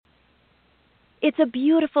It's a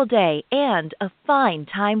beautiful day and a fine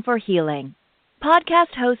time for healing.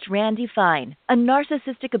 Podcast host Randy Fine, a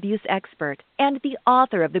narcissistic abuse expert and the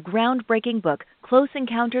author of the groundbreaking book Close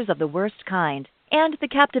Encounters of the Worst Kind and the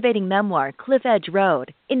captivating memoir Cliff Edge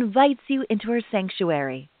Road, invites you into her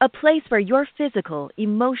sanctuary, a place where your physical,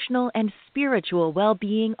 emotional, and spiritual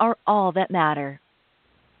well-being are all that matter.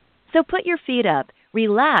 So put your feet up,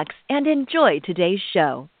 relax, and enjoy today's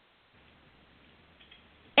show.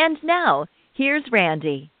 And now, here's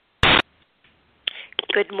Randy.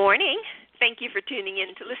 Good morning. Thank you for tuning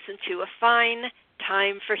in to listen to A Fine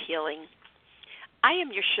Time for Healing. I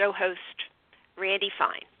am your show host, Randy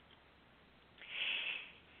Fine.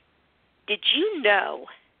 Did you know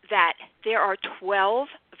that there are 12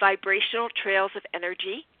 vibrational trails of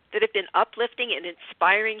energy that have been uplifting and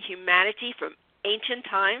inspiring humanity from ancient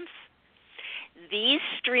times? These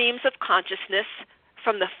streams of consciousness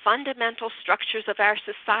from the fundamental structures of our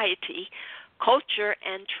society, culture,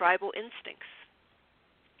 and tribal instincts.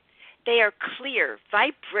 They are clear,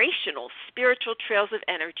 vibrational, spiritual trails of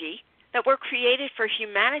energy that were created for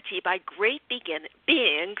humanity by great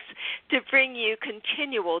beings to bring you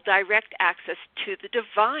continual direct access to the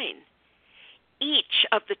divine. Each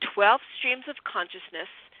of the 12 streams of consciousness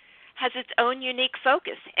has its own unique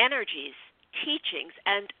focus, energies, teachings,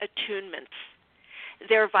 and attunements.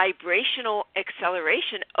 Their vibrational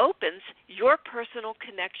acceleration opens your personal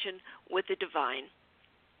connection with the divine.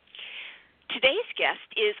 Today's guest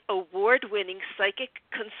is award-winning psychic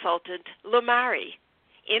consultant Lumari.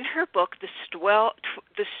 In her book, The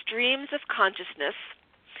Streams of Consciousness,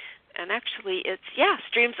 and actually it's,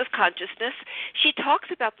 Streams of Consciousness, she talks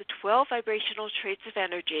about the 12 vibrational traits of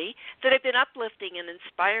energy that have been uplifting and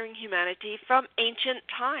inspiring humanity from ancient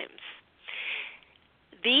times.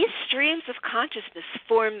 These streams of consciousness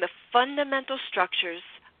form the fundamental structures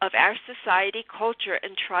of our society, culture,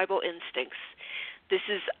 and tribal instincts. This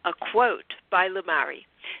is a quote by Lumari.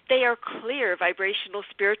 They are clear vibrational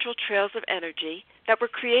spiritual trails of energy that were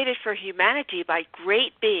created for humanity by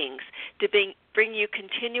great beings to bring you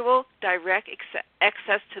continual direct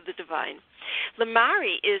access to the divine.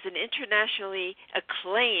 Lumari is an internationally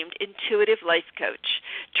acclaimed intuitive life coach,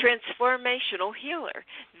 transformational healer,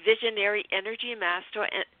 visionary energy master,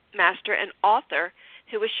 and author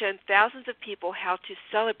who has shown thousands of people how to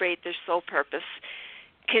celebrate their soul purpose,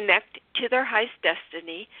 connect to their highest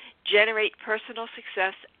destiny, generate personal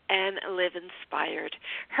success, and live inspired.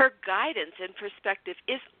 Her guidance and perspective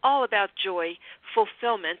is all about joy,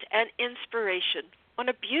 fulfillment, and inspiration on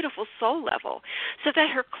a beautiful soul level so that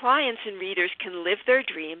her clients and readers can live their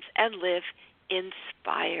dreams and live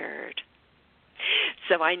inspired.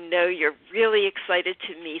 So I know you're really excited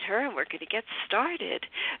to meet her, and we're going to get started.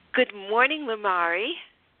 Good morning, Lumari.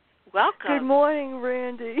 Welcome. Good morning,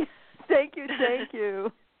 Randy. Thank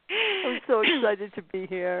you. I'm so excited to be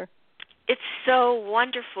here. It's so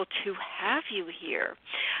wonderful to have you here.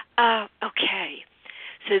 Okay,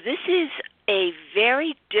 so this is a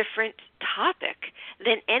very different topic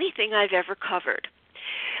than anything I've ever covered.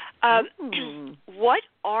 What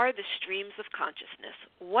are the streams of consciousness?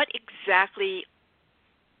 What exactly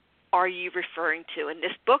are you referring to? And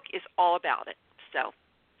this book is all about it. So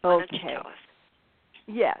why don't you tell us?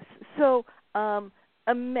 Yes. So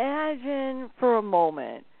imagine for a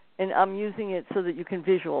moment, and I'm using it so that you can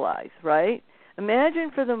visualize, right?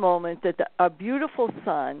 Imagine for the moment that a beautiful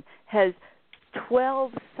sun has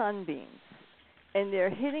 12 sunbeams, and they're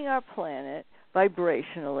hitting our planet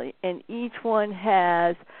vibrationally, and each one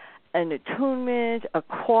has an attunement, a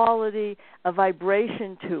quality, a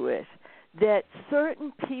vibration to it that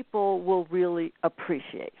certain people will really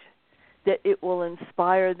appreciate, that it will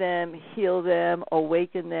inspire them, heal them,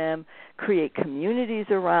 awaken them, create communities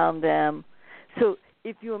around them. So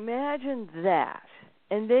if you imagine that,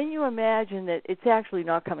 and then you imagine that it's actually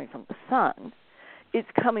not coming from the sun, it's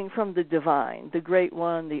coming from the divine, the great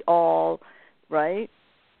one, the all, right?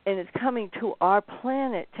 And it's coming to our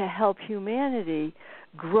planet to help humanity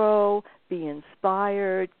grow, be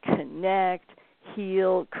inspired, connect,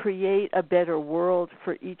 heal, create a better world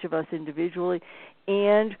for each of us individually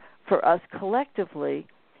and for us collectively.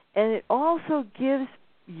 And it also gives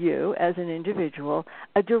you, as an individual,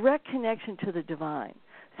 a direct connection to the divine.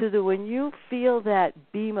 So that when you feel that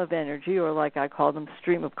beam of energy, or like I call them,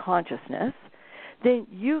 stream of consciousness, then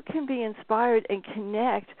you can be inspired and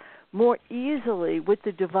connect more easily with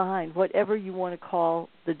the divine, whatever you want to call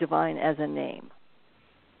the divine as a name.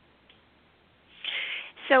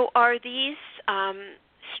 So are these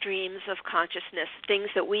streams of consciousness things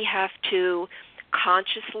that we have to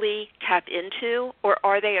consciously tap into, or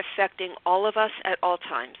are they affecting all of us at all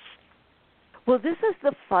times? Well, this is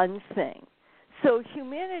the fun thing. So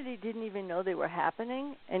humanity didn't even know they were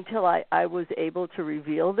happening until I was able to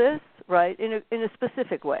reveal this, right, in a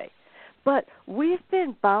specific way. But we've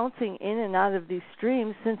been bouncing in and out of these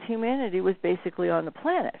streams since humanity was basically on the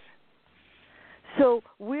planet. So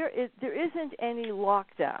there isn't any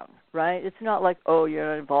lockdown, right? It's not like, oh, you're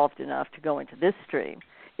not involved enough to go into this stream.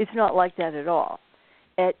 It's not like that at all.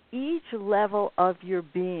 At each level of your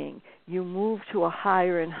being, you move to a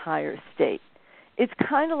higher and higher state. It's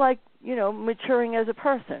kind of like, maturing as a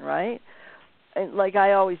person, right? And like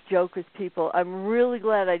I always joke with people, I'm really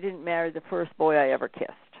glad I didn't marry the first boy I ever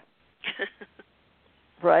kissed.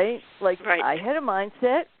 Right? Like, right. I had a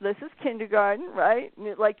mindset, this is kindergarten, right?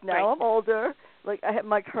 Like, now right. I'm older. Like,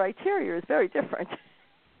 my criteria is very different.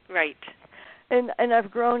 Right. And I've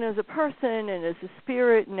grown as a person and as a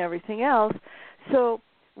spirit and everything else. So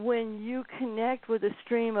when you connect with a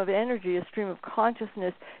stream of energy, a stream of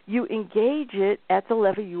consciousness, you engage it at the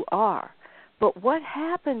level you are. But what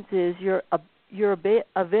happens is you're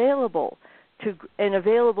available to, and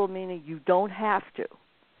available meaning you don't have to,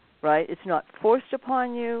 right? It's not forced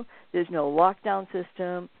upon you. There's no lockdown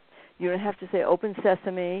system. You don't have to say open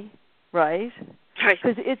sesame, right? Right.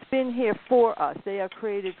 Because it's been here for us. They are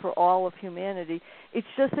created for all of humanity. It's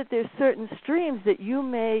just that there's certain streams that you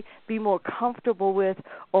may be more comfortable with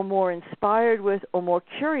or more inspired with or more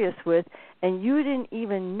curious with, and you didn't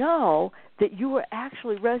even know that you were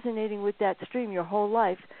actually resonating with that stream your whole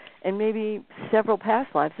life and maybe several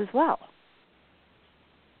past lives as well.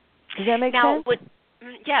 Does that make sense?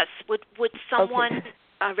 Yes. Would someone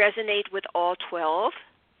resonate with all 12?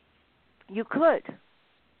 You could.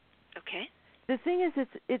 Okay. The thing is,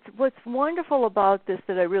 it's what's wonderful about this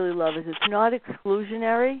that I really love is it's not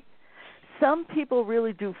exclusionary. Some people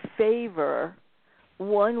really do favor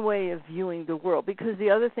one way of viewing the world, because the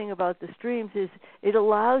other thing about the streams is it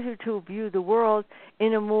allows you to view the world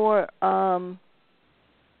in a more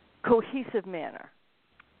cohesive manner.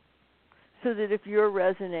 So that if you're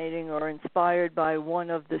resonating or inspired by one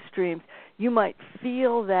of the streams, you might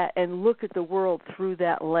feel that and look at the world through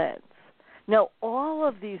that lens. Now, all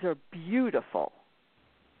of these are beautiful,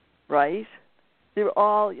 right? They're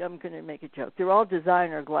all, I'm going to make a joke, they're all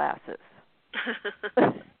designer glasses.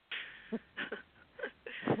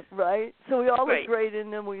 Right? So we all look great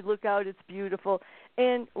in them. We look out, it's beautiful.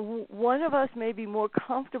 And one of us may be more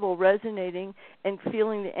comfortable resonating and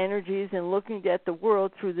feeling the energies and looking at the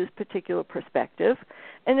world through this particular perspective.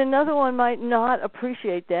 And another one might not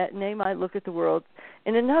appreciate that, and they might look at the world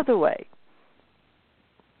in another way.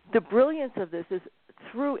 The brilliance of this is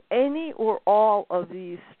through any or all of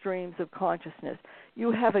these streams of consciousness,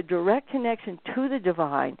 you have a direct connection to the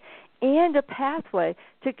divine and a pathway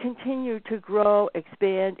to continue to grow,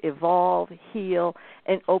 expand, evolve, heal,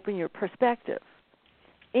 and open your perspective.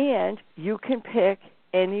 And you can pick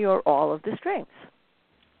any or all of the streams.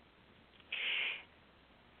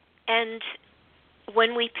 And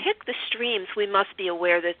when we pick the streams, we must be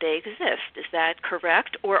aware that they exist. Is that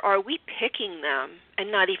correct? Or are we picking them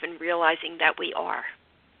and not even realizing that we are?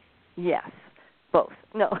 Yes, both.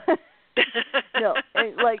 No. No,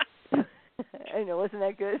 I know, wasn't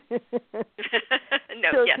that good?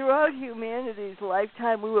 Throughout humanity's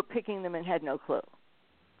lifetime, we were picking them and had no clue.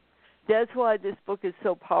 That's why this book is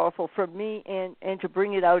so powerful for me, and to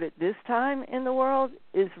bring it out at this time in the world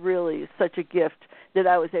is really such a gift that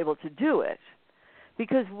I was able to do it.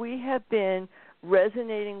 Because we have been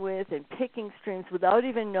resonating with and picking streams without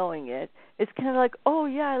even knowing it. It's kind of like, oh,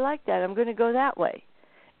 yeah, I like that. I'm going to go that way.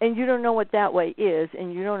 And you don't know what that way is,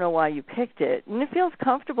 and you don't know why you picked it. And it feels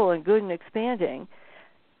comfortable and good and expanding.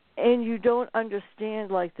 And you don't understand,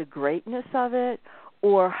 like, the greatness of it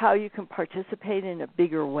or how you can participate in a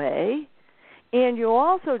bigger way. And you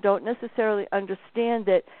also don't necessarily understand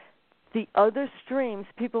that the other streams,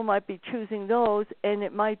 people might be choosing those, and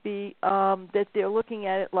it might be that they're looking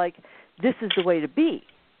at it like this is the way to be.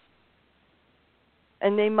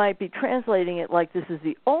 And they might be translating it like this is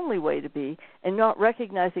the only way to be and not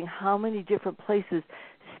recognizing how many different places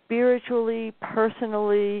spiritually,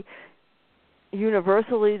 personally,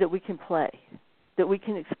 universally that we can play, that we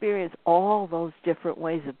can experience all those different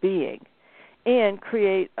ways of being and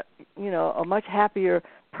create, a much happier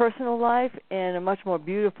personal life and a much more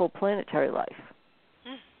beautiful planetary life.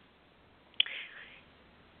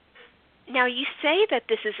 Now, you say that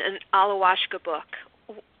this is an ayahuasca book.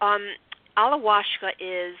 Ayahuasca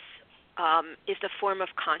is a form of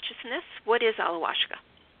consciousness. What is ayahuasca?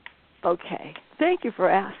 Okay. Thank you for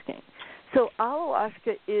asking. So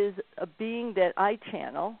ayahuasca is a being that I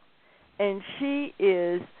channel, and she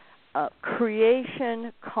is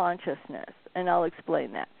creation consciousness, and I'll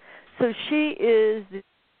explain that. So she is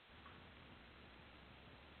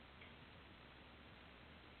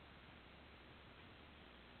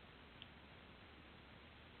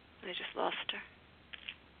I just lost her.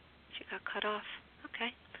 She got cut off.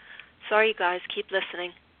 Okay. Sorry, you guys. Keep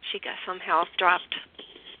listening. She got somehow dropped.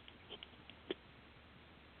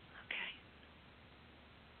 Okay.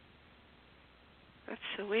 That's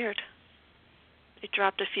so weird. It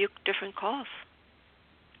dropped a few different calls.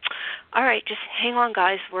 All right, just hang on,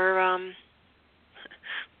 guys. We're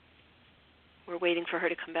waiting for her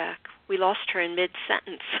to come back. We lost her in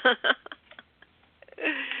mid-sentence.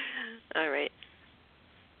 All right.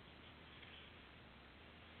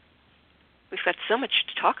 We've got so much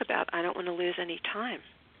to talk about. I don't want to lose any time.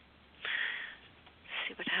 Let's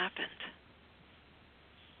see what happened.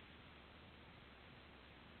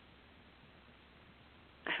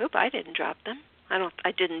 I hope I didn't drop them.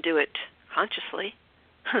 I didn't do it consciously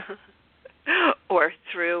or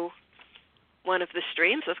through one of the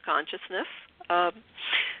streams of consciousness. Come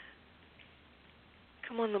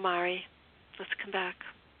on, Lumari. Let's come back.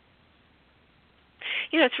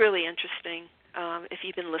 You know, it's really interesting, if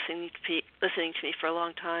you've been listening to me for a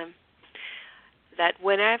long time, that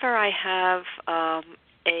whenever I have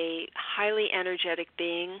a highly energetic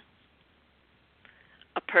being,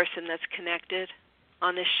 a person that's connected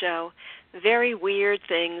on this show, very weird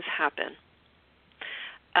things happen.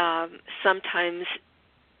 Sometimes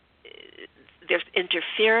there's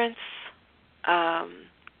interference.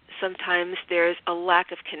 Sometimes there's a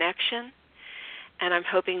lack of connection. And I'm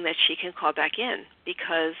hoping that she can call back in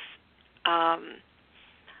because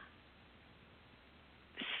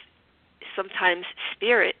sometimes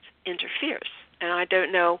spirit interferes. And I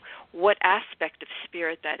don't know what aspect of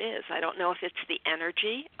spirit that is. I don't know if it's the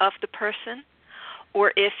energy of the person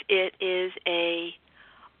or if it is a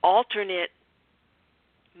alternate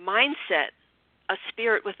mindset, a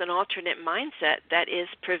spirit with an alternate mindset that is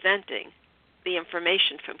preventing the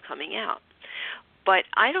information from coming out. But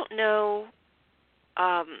I don't know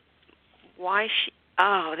why she...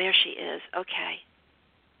 Oh, there she is. Okay.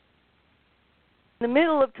 In the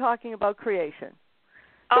middle of talking about creation.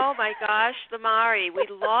 Oh, my gosh, Lumari, we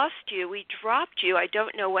lost you. We dropped you. I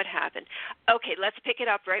don't know what happened. Okay, let's pick it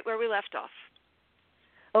up right where we left off.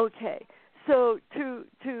 Okay. So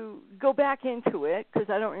to go back into it, because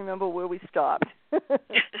I don't remember where we stopped,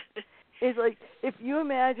 it's like if you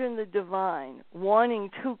imagine the divine wanting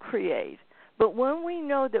to create, but when we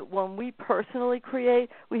know that when we personally create,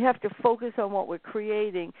 we have to focus on what we're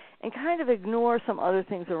creating and kind of ignore some other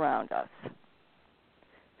things around us.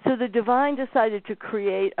 So the divine decided to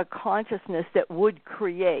create a consciousness that would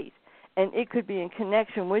create, and it could be in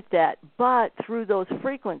connection with that, but through those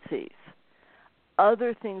frequencies,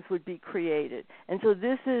 other things would be created. And so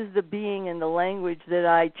this is the being and the language that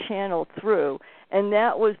I channel through, and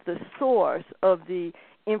that was the source of the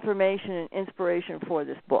information and inspiration for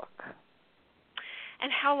this book.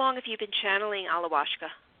 And how long have you been channeling Alahuashka?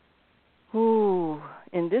 Ooh,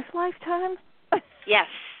 in this lifetime? Yes.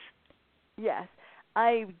 Yes.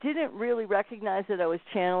 I didn't really recognize that I was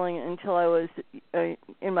channeling it until I was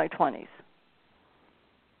in my 20s.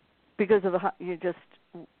 Because of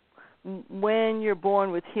when you're born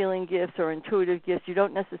with healing gifts or intuitive gifts, you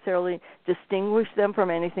don't necessarily distinguish them from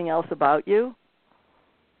anything else about you.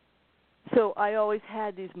 So I always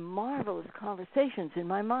had these marvelous conversations in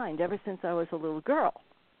my mind ever since I was a little girl.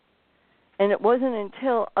 And it wasn't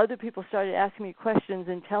until other people started asking me questions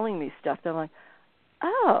and telling me stuff that I'm like,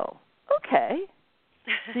 oh, okay.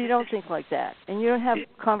 So you don't think like that. And you don't have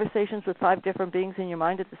conversations with 5 different beings in your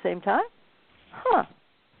mind at the same time? Huh.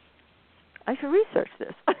 I should research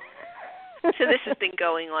this. So this has been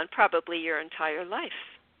going on probably your entire life.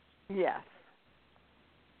 Yes.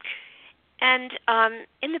 And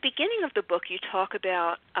in the beginning of the book, you talk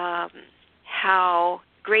about how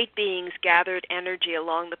great beings gathered energy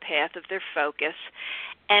along the path of their focus,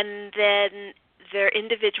 and then their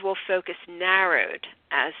individual focus narrowed.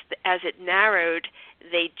 As it narrowed,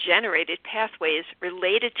 they generated pathways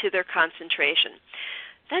related to their concentration.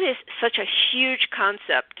 That is such a huge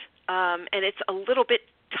concept, and it's a little bit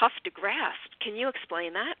tough to grasp. Can you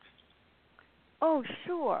explain that? Oh,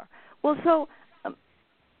 sure. Well, so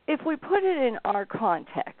if we put it in our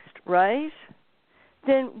context, right,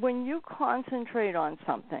 then when you concentrate on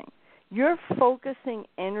something, you're focusing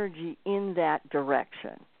energy in that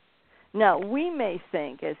direction. Now, we may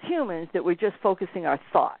think as humans that we're just focusing our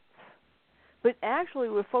thoughts, but actually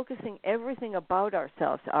we're focusing everything about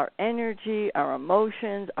ourselves, our energy, our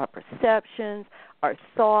emotions, our perceptions, our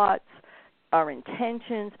thoughts, our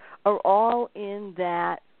intentions are all in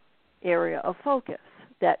that area of focus,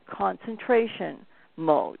 that concentration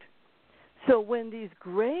mode. So when these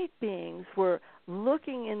great beings were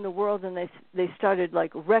looking in the world and they started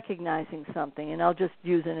recognizing something, and I'll just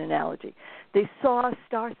use an analogy. They saw a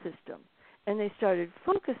star system, and they started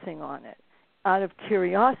focusing on it out of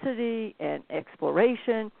curiosity and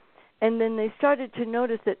exploration. And then they started to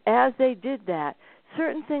notice that as they did that,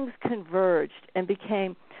 certain things converged and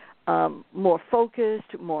became more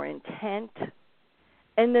focused, more intent.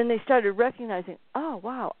 And then they started recognizing, oh,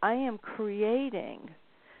 wow, I am creating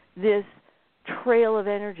this trail of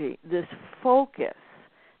energy, this focus,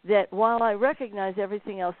 that while I recognize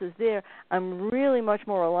everything else is there, I'm really much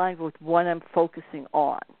more aligned with what I'm focusing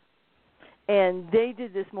on. And they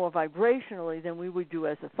did this more vibrationally than we would do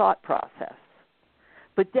as a thought process.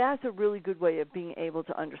 But that's a really good way of being able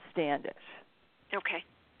to understand it. Okay.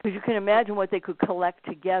 Because you can imagine what they could collect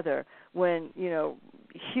together when,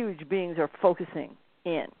 huge beings are focusing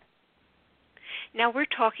in. Now we're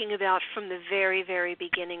talking about from the very, very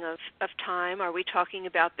beginning of time. Are we talking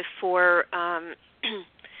about before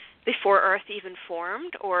before Earth even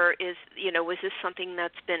formed, or was this something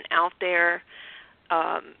that's been out there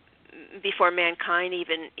before mankind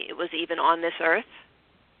was even on this Earth?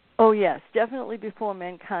 Oh, yes, definitely before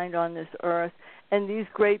mankind on this earth. And these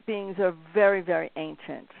great beings are very, very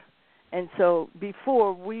ancient. And so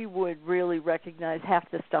before we would really recognize half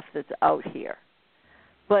the stuff that's out here.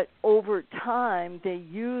 But over time, they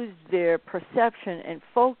used their perception and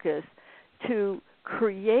focus to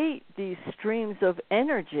create these streams of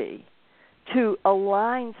energy to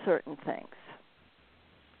align certain things.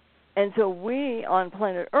 And so we on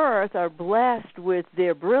planet Earth are blessed with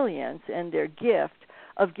their brilliance and their gift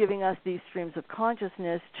of giving us these streams of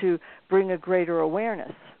consciousness to bring a greater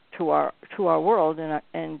awareness to our world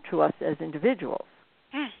and to us as individuals.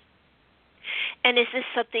 And is this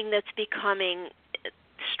something that's becoming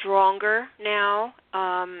stronger now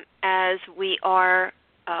as we are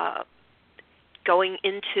going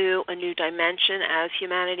into a new dimension, as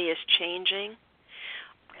humanity is changing?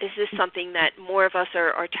 Is this something that more of us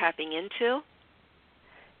are tapping into?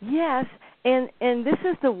 Yes, and this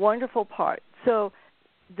is the wonderful part. So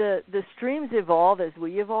the streams evolve as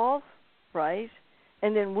we evolve, right?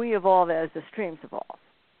 And then we evolve as the streams evolve.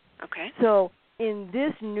 Okay. So in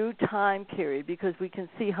this new time period, because we can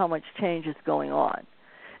see how much change is going on,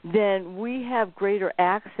 then we have greater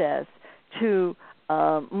access to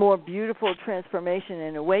more beautiful transformation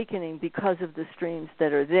and awakening because of the streams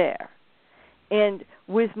that are there. And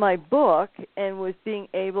with my book and with being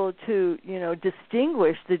able to,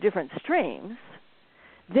 distinguish the different streams,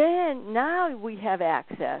 then now we have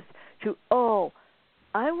access to,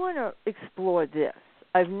 I want to explore this.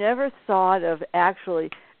 I've never thought of actually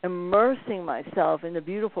immersing myself in the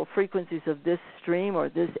beautiful frequencies of this stream or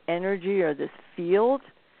this energy or this field.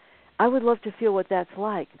 I would love to feel what that's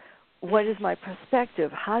like. What is my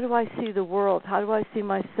perspective? How do I see the world? How do I see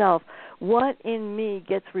myself? What in me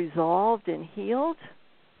gets resolved and healed?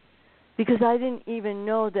 Because I didn't even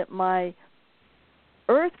know that my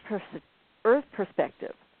earth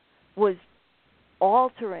perspective was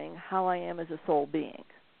altering how I am as a soul being.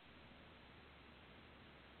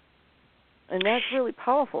 And that's really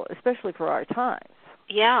powerful, especially for our times.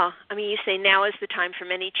 Yeah. I mean, you say now is the time for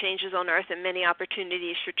many changes on Earth and many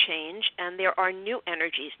opportunities for change, and there are new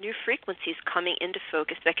energies, new frequencies coming into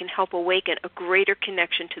focus that can help awaken a greater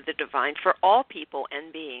connection to the divine for all people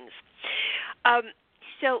and beings.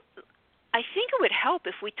 So I think it would help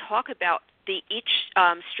if we talk about each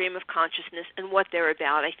stream of consciousness and what they're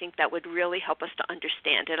about. I think that would really help us to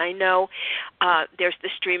understand. And I know there's the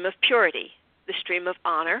stream of purity, the stream of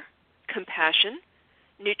honor, compassion,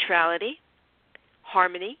 neutrality,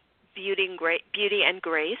 harmony, beauty and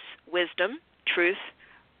grace, wisdom, truth,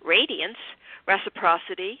 radiance,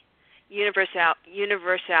 reciprocity,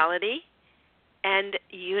 universality, and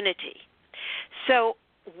unity. So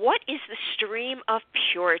what is the stream of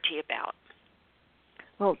purity about?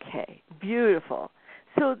 Okay, beautiful.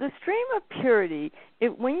 So the stream of purity,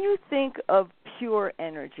 when you think of pure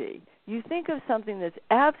energy, you think of something that's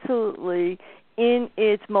absolutely in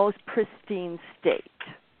its most pristine state,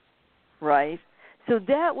 right? So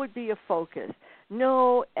that would be a focus.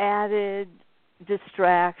 No added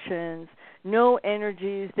distractions, no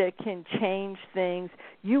energies that can change things.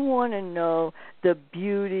 You want to know the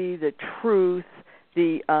beauty, the truth,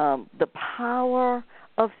 the power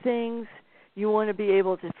of things. You want to be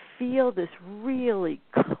able to feel this really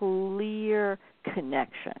clear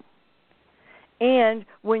connection. And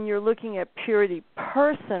when you're looking at purity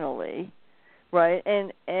personally, right,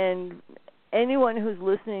 and anyone who's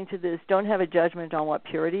listening to this, don't have a judgment on what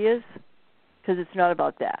purity is, because it's not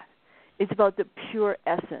about that. It's about the pure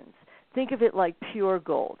essence. Think of it like pure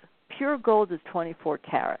gold. Pure gold is 24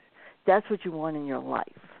 karat. That's what you want in your life.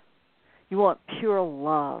 You want pure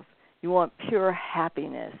love. You want pure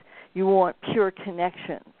happiness. You want pure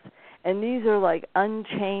connections. And these are like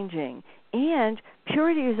unchanging. And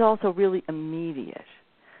purity is also really immediate.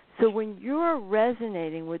 So when you're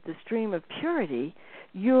resonating with the stream of purity,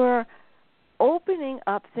 you're opening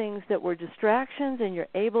up things that were distractions, and you're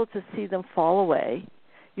able to see them fall away.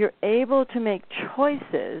 You're able to make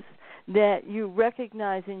choices that you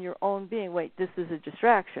recognize in your own being. Wait, this is a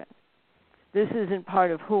distraction. This isn't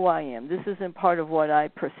part of who I am. This isn't part of what I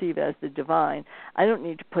perceive as the divine. I don't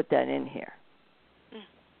need to put that in here.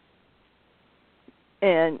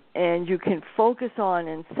 And you can focus on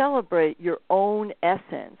and celebrate your own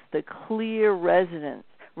essence, the clear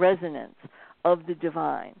resonance of the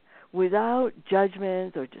divine, without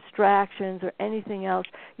judgments or distractions or anything else.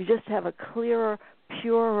 You just have a clearer,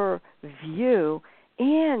 purer view,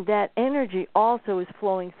 and that energy also is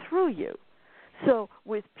flowing through you. So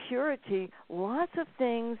with purity, lots of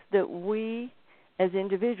things that we as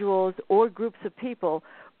individuals or groups of people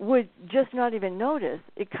would just not even notice,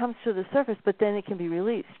 it comes to the surface, but then it can be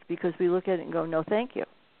released because we look at it and go, no, thank you.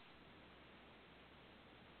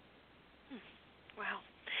 Wow.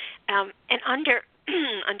 And under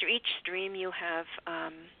each stream you have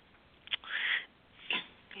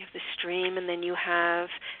the stream, and then you have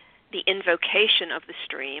the invocation of the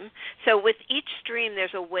stream. So with each stream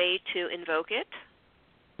there's a way to invoke it?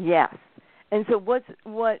 Yes. And so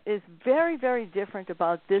what is very, very different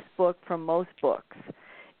about this book from most books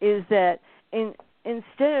is that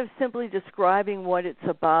instead of simply describing what it's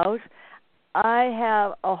about, I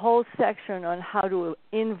have a whole section on how to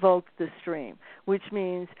invoke the stream, which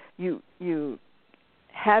means you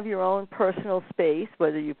have your own personal space,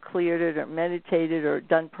 whether you've cleared it or meditated or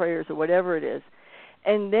done prayers or whatever it is,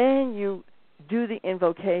 and then you do the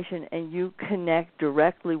invocation and you connect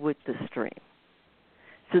directly with the stream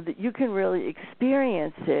so that you can really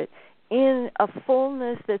experience it in a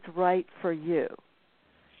fullness that's right for you.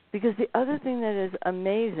 Because the other thing that is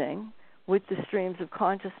amazing with the streams of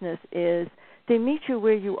consciousness is they meet you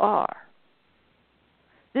where you are.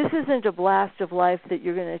 This isn't a blast of life that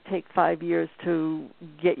you're going to take 5 years to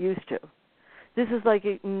get used to. This is like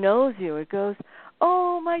it knows you. It goes,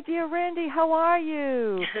 oh, my dear Randy, how are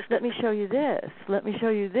you? Let me show you this. Let me show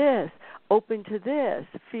you this. Open to this.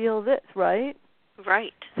 Feel this, right?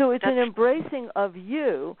 Right. So it's an embracing of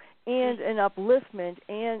you and an upliftment,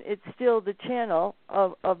 and it's still the channel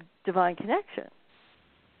of divine connection.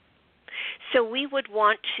 So we would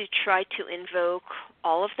want to try to invoke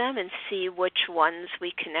all of them and see which ones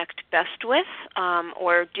we connect best with,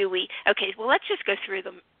 or do we? Okay, well, let's just go through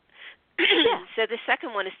them. Yeah. So the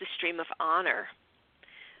second one is the stream of honor.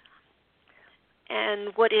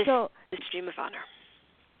 And what is the stream of honor?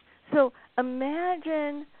 So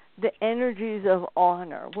imagine the energies of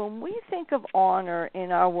honor. When we think of honor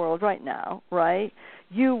in our world right now, right,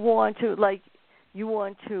 you want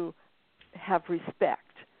to have respect,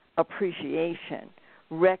 appreciation,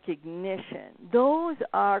 recognition. Those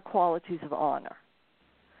are qualities of honor.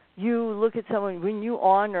 You look at someone, when you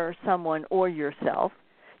honor someone or yourself,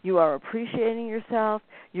 you are appreciating yourself,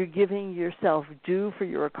 you're giving yourself due for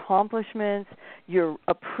your accomplishments, you're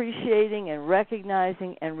appreciating and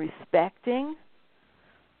recognizing and respecting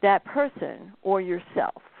that person or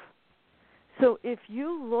yourself. So if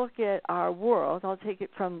you look at our world, I'll take it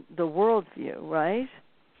from the world view, right?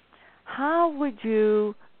 How would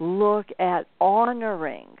you look at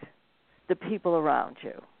honoring the people around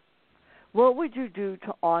you? What would you do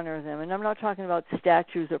to honor them? And I'm not talking about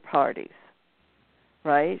statues or parties,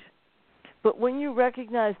 right? But when you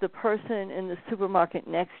recognize the person in the supermarket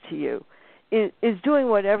next to you is doing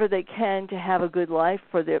whatever they can to have a good life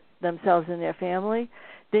for themselves and their family,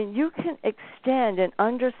 then you can extend and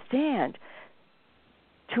understand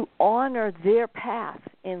to honor their path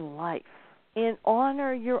in life and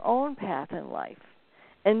honor your own path in life.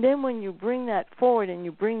 And then when you bring that forward and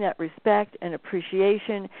you bring that respect and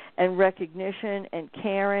appreciation and recognition and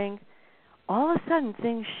caring, all of a sudden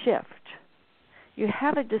things shift. You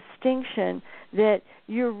have a distinction that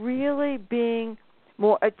you're really being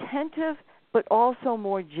more attentive but also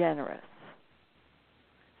more generous.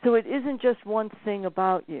 So it isn't just one thing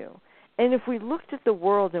about you. And if we looked at the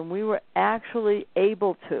world and we were actually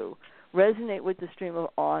able to resonate with the stream of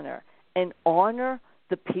honor and honor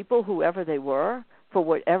the people, whoever they were, for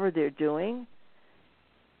whatever they're doing,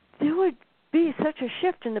 there would be such a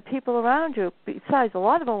shift in the people around you. Besides, a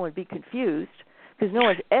lot of them would be confused because no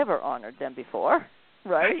one's ever honored them before,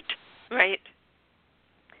 right? Right.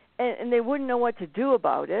 And they wouldn't know what to do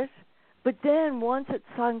about it. But then once it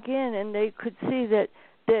sunk in and they could see that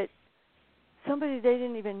somebody they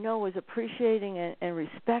didn't even know was appreciating and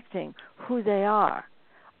respecting who they are,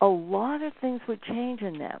 a lot of things would change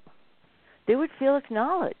in them. They would feel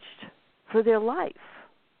acknowledged for their life.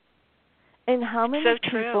 And how many so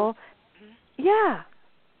people, true. yeah,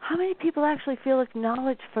 how many people actually feel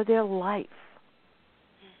acknowledged for their life?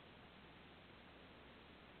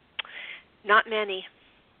 Not many.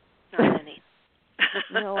 Not many.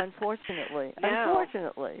 No, unfortunately. No.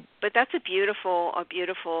 Unfortunately. But that's a beautiful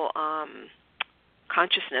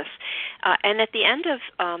consciousness. And at the end of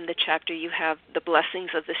the chapter, you have the blessings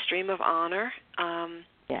of the stream of honor.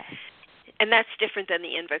 Yes. And that's different than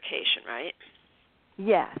the invocation, right?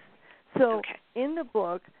 Yes. So in the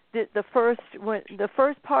book, the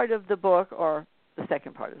first part of the book, or the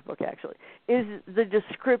second part of the book actually, is the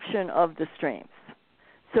description of the streams.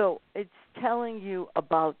 So it's telling you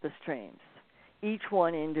about the streams, each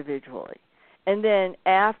one individually. And then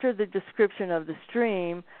after the description of the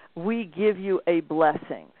stream, we give you a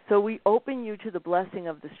blessing. So we open you to the blessing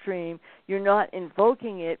of the stream. You're not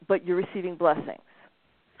invoking it, but you're receiving blessings.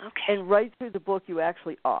 Okay. And right through the book, you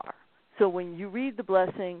actually are. So when you read the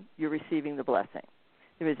blessing, you're receiving the blessing.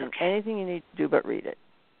 There isn't anything you need to do but read it.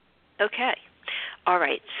 Okay. All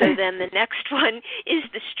right. So then the next one is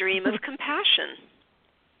the stream of compassion.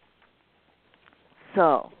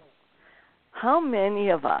 So, how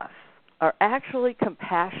many of us are actually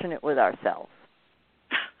compassionate with ourselves?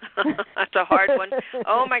 That's a hard one.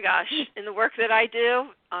 Oh, my gosh. In the work that I do,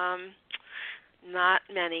 not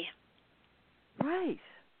many. Right.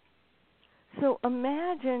 So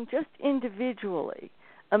imagine, just individually,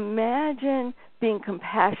 imagine being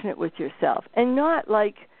compassionate with yourself and not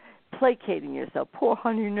like placating yourself. Poor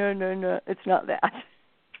honey, no. It's not that.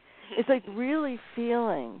 It's like really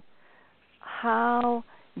feeling how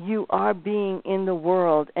you are being in the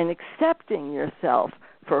world and accepting yourself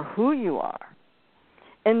for who you are.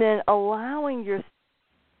 And then allowing your...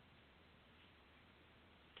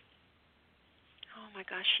 Oh, my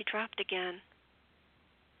gosh, she dropped again.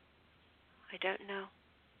 I don't know.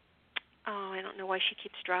 Oh, I don't know why she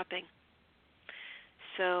keeps dropping.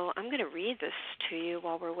 So I'm going to read this to you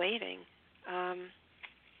while we're waiting.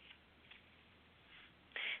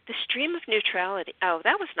 The stream of neutrality. Oh,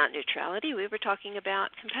 that was not neutrality. We were talking about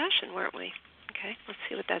compassion, weren't we? Okay, let's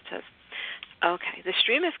see what that says. Okay, the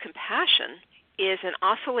stream of compassion is an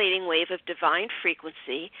oscillating wave of divine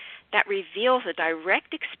frequency that reveals a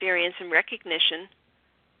direct experience and recognition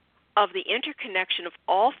of the interconnection of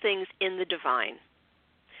all things in the divine.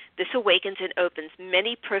 This awakens and opens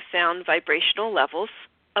many profound vibrational levels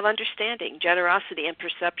of understanding, generosity, and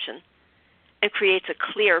perception, and creates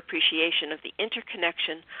a clear appreciation of the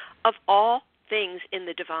interconnection of all things in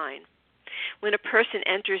the divine. When a person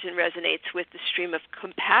enters and resonates with the stream of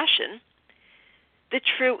compassion, the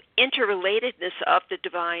true interrelatedness of the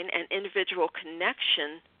divine and individual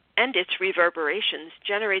connection and its reverberations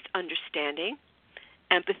generates understanding,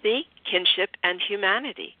 empathy, kinship, and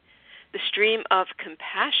humanity. The stream of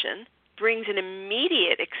compassion brings an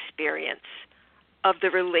immediate experience of the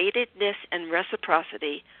relatedness and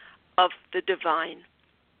reciprocity of the divine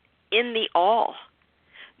in the all.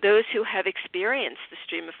 Those who have experienced the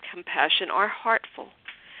stream of compassion are heartful,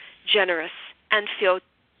 generous, and feel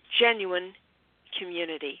genuine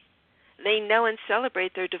community. They know and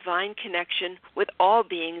celebrate their divine connection with all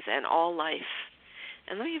beings and all life.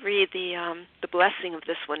 And let me read the blessing of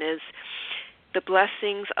this one is, the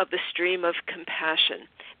blessings of the stream of compassion.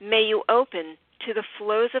 May you open to the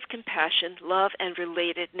flows of compassion, love, and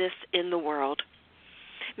relatedness in the world.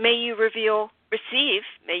 May you receive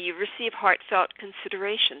heartfelt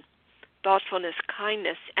consideration, thoughtfulness,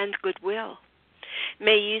 kindness, and goodwill.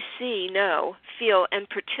 May you see, know, feel, and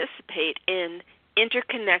participate in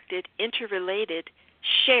interconnected, interrelated,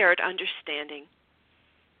 shared understanding.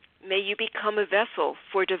 May you become a vessel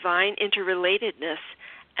for divine interrelatedness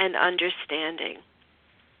and understanding.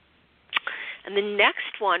 And the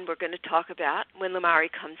next one we're going to talk about when Lumari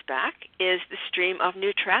comes back is the stream of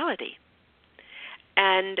neutrality.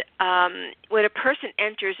 And when a person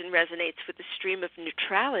enters and resonates with the stream of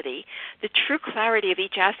neutrality, the true clarity of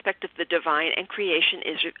each aspect of the divine and creation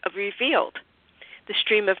is revealed. The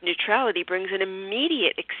stream of neutrality brings an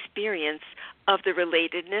immediate experience of the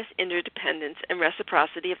relatedness, interdependence, and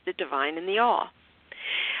reciprocity of the divine and the all.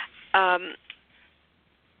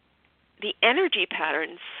 The energy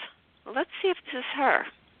patterns, well, let's see if this is her.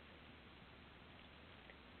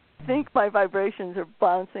 I think my vibrations are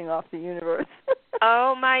bouncing off the universe.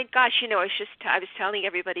 Oh, my gosh. You know, I was telling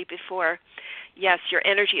everybody before, yes, your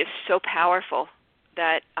energy is so powerful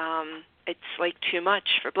that it's like too much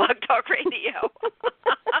for Blog Talk Radio.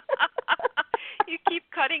 You keep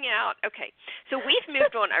cutting out. Okay, so we've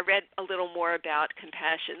moved on. I read a little more about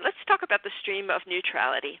compassion. Let's talk about the stream of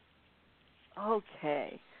neutrality.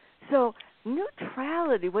 Okay. So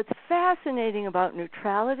neutrality, what's fascinating about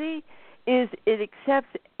neutrality is it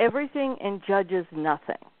accepts everything and judges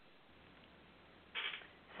nothing.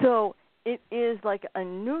 So it is like a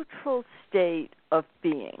neutral state of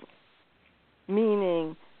being,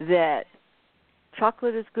 meaning that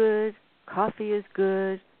chocolate is good, coffee is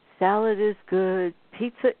good, salad is good,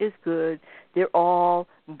 pizza is good. They're all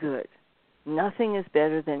good. Nothing is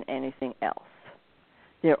better than anything else.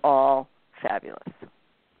 They're all fabulous.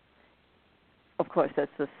 Of course,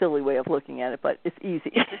 that's a silly way of looking at it, but it's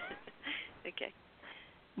easy. Okay.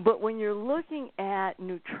 But when you're looking at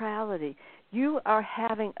neutrality, you are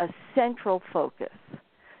having a central focus.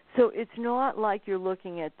 So it's not like you're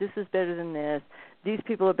looking at this is better than this, these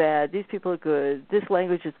people are bad, these people are good, this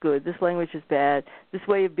language is good, this language is bad, this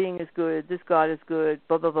way of being is good, this God is good,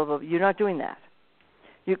 blah, blah, blah, blah. You're not doing that.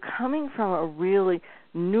 You're coming from a really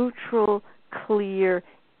neutral, clear,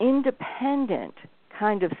 independent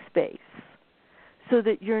kind of space so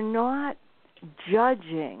that you're not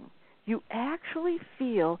judging. You actually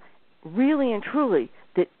feel really and truly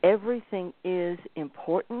that everything is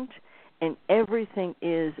important and everything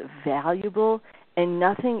is valuable and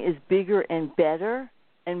nothing is bigger and better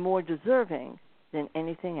and more deserving than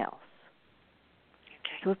anything else.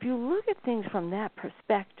 Okay. So if you look at things from that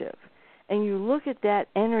perspective and you look at that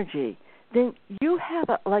energy, then you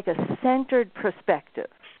have like a centered perspective.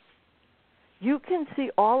 You can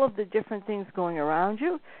see all of the different things going around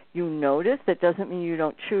you. You notice. That doesn't mean you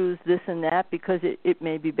don't choose this and that because it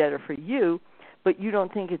may be better for you, but you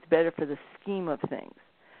don't think it's better for the scheme of things.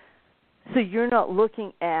 So you're not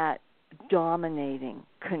looking at dominating,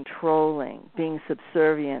 controlling, being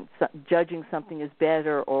subservient, judging something as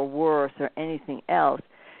better or worse or anything else.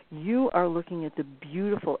 You are looking at the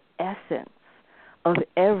beautiful essence of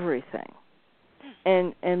everything.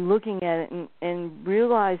 And looking at it and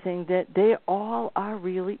realizing that they all are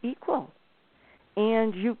really equal.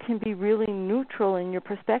 And you can be really neutral in your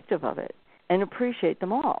perspective of it and appreciate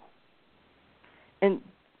them all. And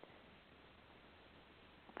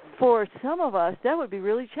for some of us, that would be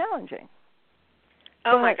really challenging.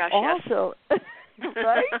 Oh, but my gosh, also, yes.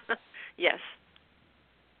 Right? Yes.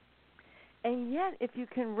 And yet, if you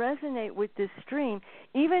can resonate with this stream,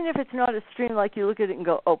 even if it's not a stream like you look at it and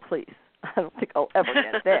go, oh, please, I don't think I'll ever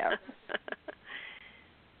get there.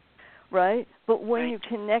 Right? But when you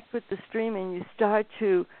connect with the stream and you start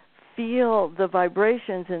to feel the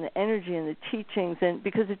vibrations and the energy and the teachings, and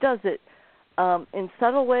because it does it in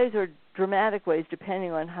subtle ways or dramatic ways,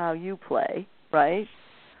 depending on how you play, right?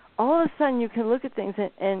 All of a sudden you can look at things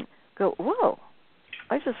and go, whoa,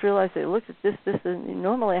 I just realized I looked at this, and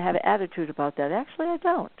normally I have an attitude about that. Actually, I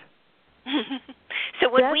don't.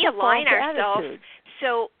 So when we align ourselves, attitude.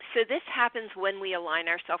 so this happens when we align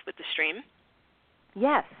ourselves with the stream?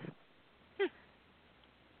 Yes.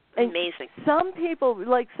 Amazing. Some people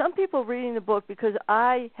reading the book, because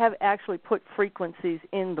I have actually put frequencies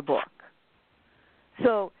in the book.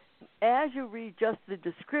 So as you read just the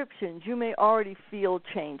descriptions, you may already feel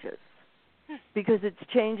changes because it's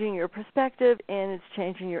changing your perspective and it's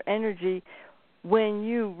changing your energy. When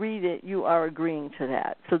you read it, you are agreeing to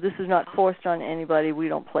that. So this is not forced on anybody. We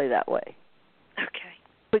don't play that way. Okay.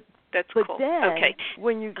 But that's but cool. Then okay.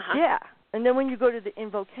 When you and then when you go to the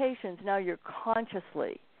invocations, now you're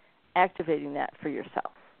consciously activating that for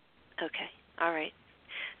yourself. Okay. All right.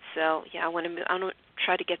 So I want to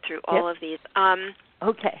try to get through all of these.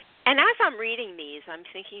 Okay. And as I'm reading these, I'm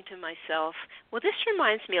thinking to myself, well, this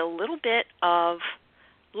reminds me a little bit of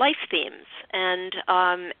life themes, and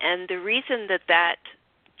the reason that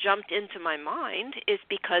jumped into my mind is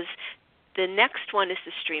because the next one is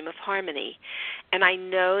the stream of harmony, and I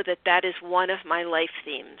know that is one of my life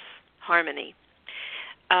themes, harmony.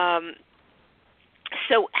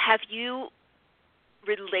 So have you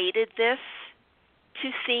related this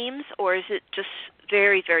to themes, or is it just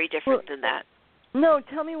very, very different than that? No,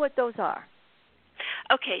 tell me what those are.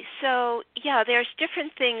 Okay, so there's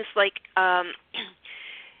different things like,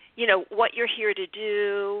 what you're here to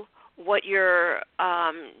do, what your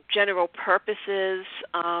general purpose is,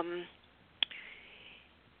 and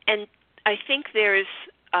I think there's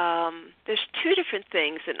two different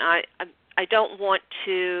things, and I don't want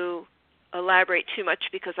to elaborate too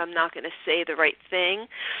much because I'm not going to say the right thing,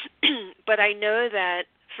 but I know that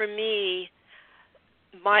for me,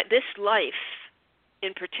 this life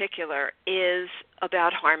in particular is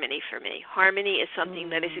about harmony for me. Harmony is something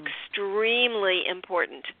that is extremely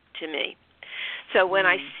important to me. So when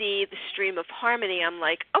I see the stream of harmony, I'm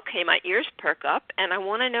like, okay, my ears perk up, and I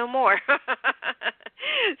want to know more.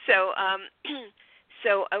 So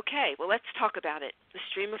okay, well, let's talk about it, the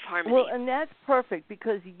stream of harmony. Well, and that's perfect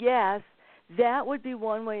because, yes, that would be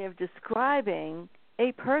one way of describing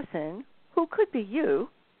a person who could be you,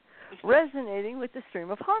 resonating with the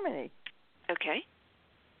stream of harmony. Okay.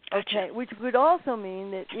 Okay, which would also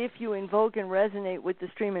mean that if you invoke and resonate with the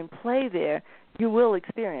stream and play there, you will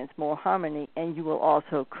experience more harmony, and you will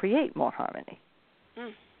also create more harmony.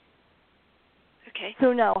 Okay.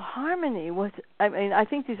 So now harmony I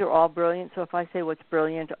think these are all brilliant, so if I say what's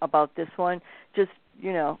brilliant about this one, just,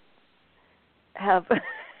 have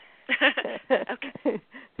okay.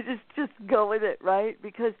 just go with it, right?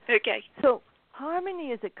 Because so harmony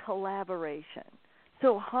is a collaboration.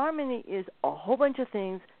 So harmony is a whole bunch of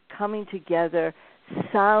things coming together,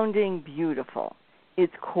 sounding beautiful.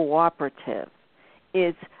 It's cooperative.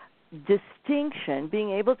 It's distinction,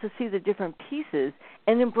 being able to see the different pieces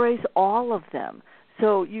and embrace all of them.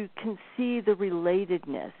 So you can see the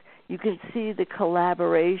relatedness. You can see the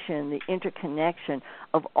collaboration, the interconnection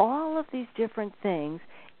of all of these different things,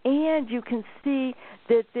 and you can see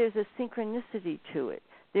that there's a synchronicity to it.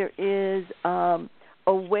 There is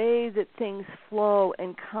a way that things flow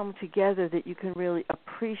and come together that you can really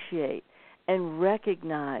appreciate and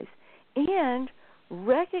recognize the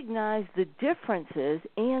differences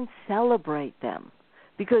and celebrate them.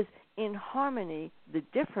 Because in harmony, the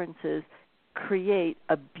differences create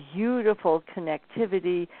a beautiful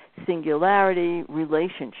connectivity, singularity,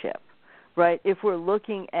 relationship, right? If we're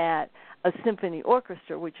looking at a symphony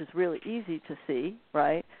orchestra, which is really easy to see,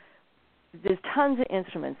 right? There's tons of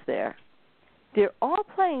instruments there. They're all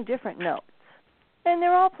playing different notes, and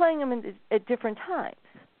they're all playing them at different times.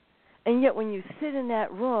 And yet when you sit in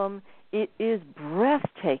that room, it is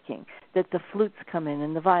breathtaking that the flutes come in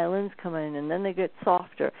and the violins come in, and then they get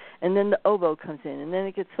softer, and then the oboe comes in, and then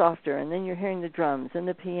it gets softer, and then you're hearing the drums and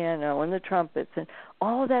the piano and the trumpets and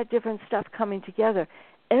all that different stuff coming together.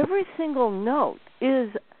 Every single note is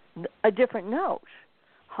a different note.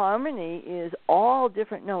 Harmony is all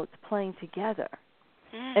different notes playing together.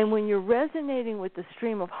 And when you're resonating with the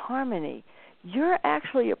stream of harmony, you're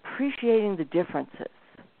actually appreciating the differences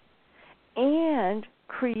and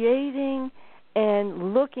creating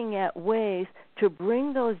and looking at ways to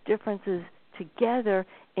bring those differences together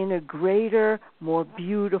in a greater, more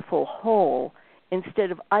beautiful whole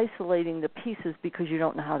instead of isolating the pieces because you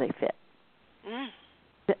don't know how they fit.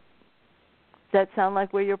 Does that sound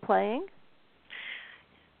like where you're playing?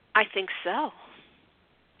 I think so.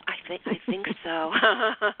 I think so.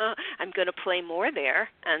 I'm going to play more there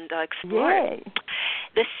and explore it.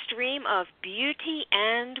 The stream of beauty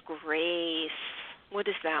and grace. What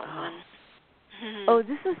is that one? Oh,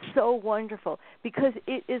 this is so wonderful because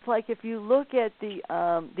it is like if you look at the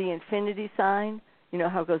infinity sign, you know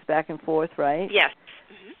how it goes back and forth, right? Yes.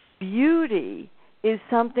 Beauty is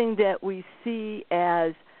something that we see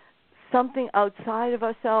as something outside of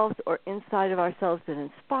ourselves or inside of ourselves that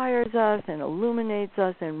inspires us and illuminates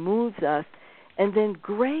us and moves us. And then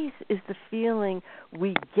grace is the feeling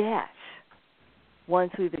we get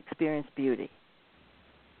once we've experienced beauty.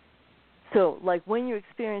 So, like when you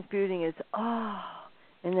experience beauty, it's, oh,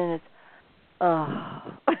 and then it's, oh.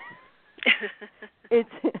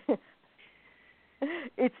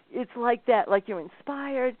 It's like that, like you're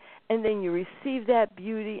inspired, and then you receive that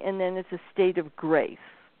beauty, and then it's a state of grace.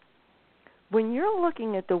 When you're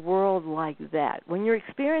looking at the world like that, when you're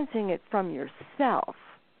experiencing it from yourself,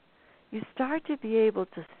 you start to be able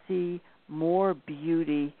to see more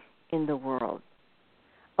beauty in the world.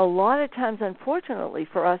 A lot of times, unfortunately,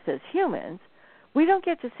 for us as humans, we don't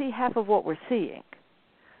get to see half of what we're seeing.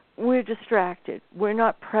 We're distracted. We're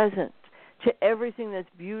not present to everything that's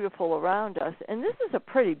beautiful around us, and this is a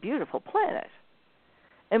pretty beautiful planet.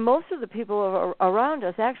 And most of the people around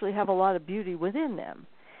us actually have a lot of beauty within them,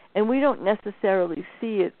 and we don't necessarily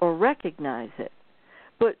see it or recognize it.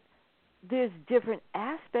 But there's different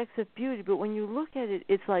aspects of beauty, but when you look at it,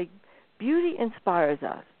 it's like beauty inspires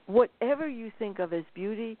us. Whatever you think of as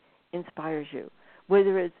beauty inspires you,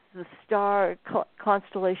 whether it's the star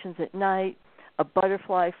constellations at night, a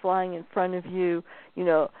butterfly flying in front of you, you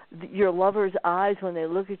know, your lover's eyes when they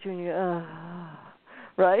look at you and you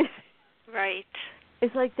right? Right.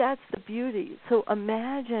 It's like that's the beauty. So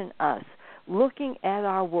imagine us looking at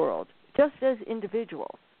our world just as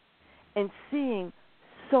individuals and seeing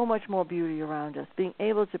so much more beauty around us, being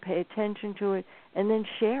able to pay attention to it and then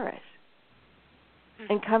share it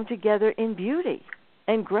and come together in beauty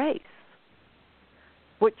and grace.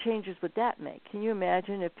 What changes would that make? Can you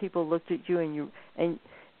imagine if people looked at you and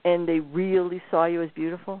they really saw you as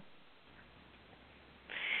beautiful?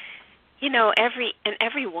 You know, every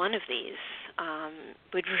one of these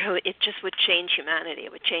it just would change humanity.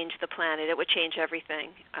 It would change the planet. It would change everything.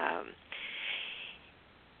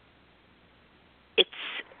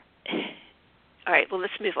 All right, well,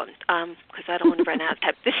 let's move on because I don't want to run out of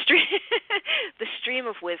time. The stream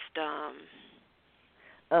of wisdom.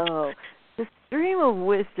 Oh, the stream of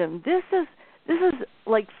wisdom. This is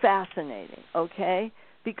like fascinating, okay?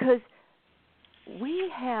 Because we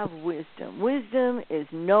have wisdom. Wisdom is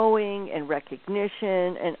knowing and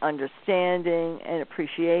recognition and understanding and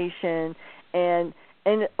appreciation and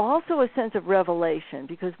also a sense of revelation,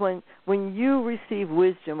 because when you receive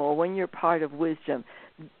wisdom or when you're part of wisdom,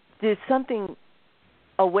 there's something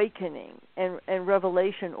awakening and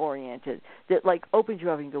revelation oriented that like opens you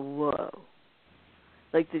up and you go, whoa.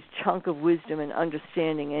 Like this chunk of wisdom and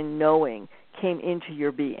understanding and knowing came into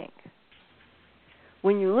your being.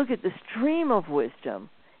 When you look at the stream of wisdom,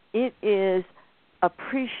 it is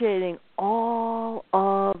appreciating all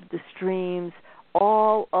of the streams,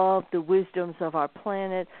 all of the wisdoms of our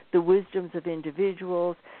planet, the wisdoms of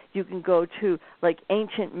individuals. You can go to like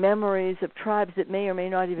ancient memories of tribes that may or may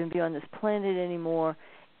not even be on this planet anymore,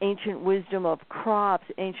 ancient wisdom of crops,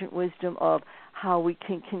 ancient wisdom of how we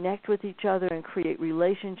can connect with each other and create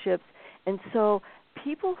relationships. And so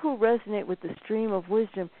people who resonate with the stream of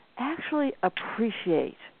wisdom actually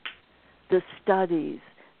appreciate the studies,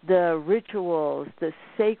 the rituals, the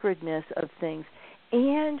sacredness of things,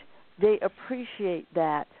 and they appreciate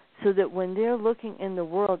that so that when they're looking in the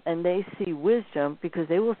world and they see wisdom, because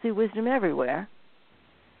they will see wisdom everywhere,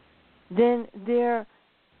 then they're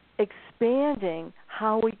expanding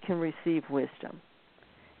how we can receive wisdom.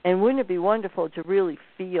 And wouldn't it be wonderful to really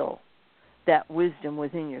feel that wisdom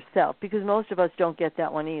within yourself? Because most of us don't get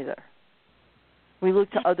that one either. We look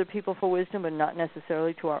to other people for wisdom, but not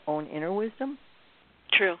necessarily to our own inner wisdom.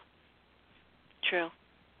 True.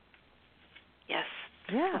 Yes.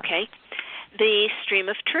 Yeah. Okay. The stream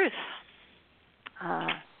of truth.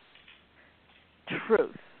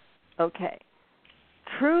 Truth. Okay.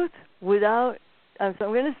 Truth without, so I'm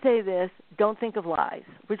going to say this, don't think of lies,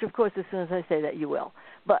 which of course as soon as I say that you will.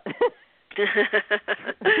 But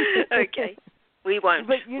okay. We won't.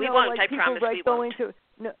 But we won't, like I promise we won't.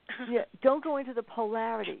 Don't go into the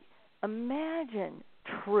polarity. Imagine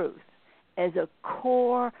truth as a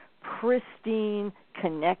core, pristine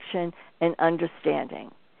connection and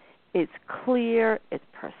understanding. It's clear, it's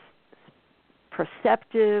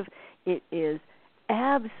perceptive, it is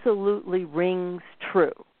absolutely rings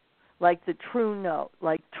true, like the true note,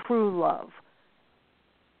 like true love.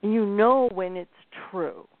 You know when it's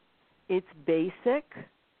true. It's basic,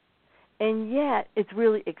 and yet it's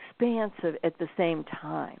really expansive at the same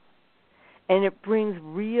time. And it brings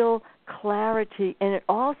real clarity, and it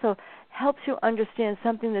also helps you understand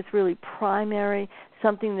something that's really primary,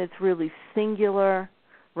 something that's really singular,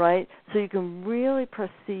 right? So you can really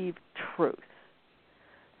perceive truth.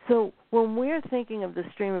 So when we're thinking of the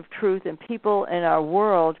stream of truth and people in our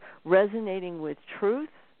world resonating with truth,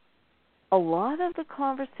 a lot of the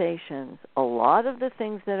conversations, a lot of the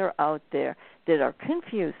things that are out there that are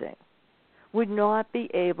confusing would not be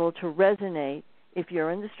able to resonate if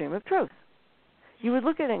you're in the stream of truth. You would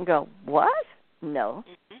look at it and go, what? No.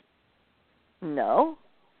 Mm-hmm. No.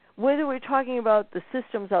 Whether we're talking about the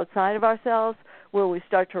systems outside of ourselves where we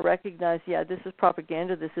start to recognize, yeah, this is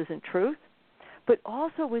propaganda, this isn't truth, but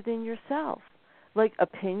also within yourself, like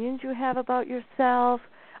opinions you have about yourself,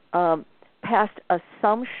 past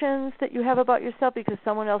assumptions that you have about yourself because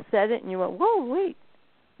someone else said it and you went, whoa, wait,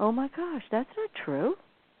 oh my gosh, that's not true.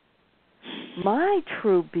 My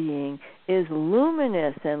true being is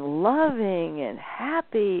luminous and loving and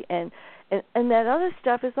happy, and that other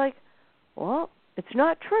stuff is like, well, it's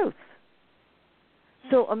not truth.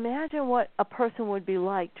 So imagine what a person would be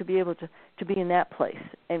like to be able to be in that place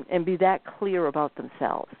and be that clear about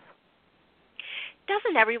themselves.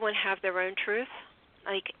 Doesn't everyone have their own truth?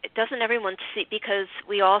 Like, doesn't everyone see, because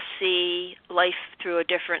we all see life through a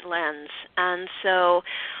different lens, and so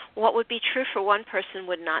what would be true for one person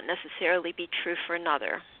would not necessarily be true for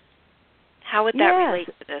another. How would that relate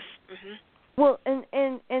to this? Mm-hmm. Well,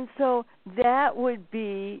 and so that would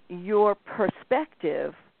be your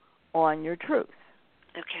perspective on your truth.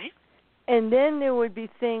 Okay. And then there would be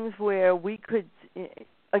things where we could,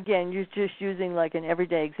 again, you're just using like an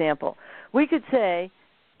everyday example. We could say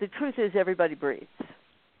the truth is everybody breathes,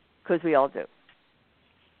 because we all do.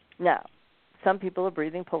 Now, some people are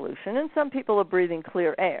breathing pollution, and some people are breathing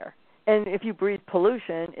clear air. And if you breathe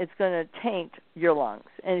pollution, it's going to taint your lungs.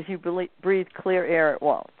 And if you breathe clear air, it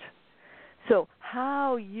won't. So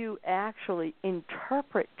how you actually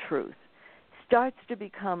interpret truth starts to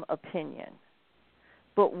become opinion.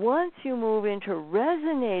 But once you move into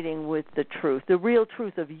resonating with the truth, the real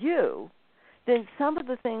truth of you, then some of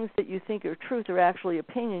the things that you think are truth are actually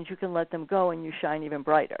opinions. You can let them go and you shine even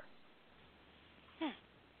brighter.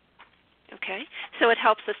 Okay? So it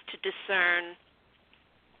helps us to discern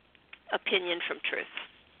opinion from truth.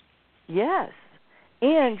 Yes.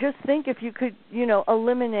 And just think if you could,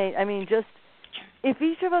 eliminate, just if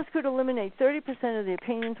each of us could eliminate 30% of the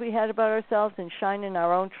opinions we had about ourselves and shine in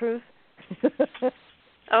our own truth.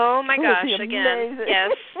 Oh my gosh, again.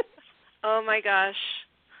 Yes. Oh my gosh.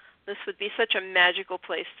 This would be such a magical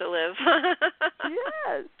place to live.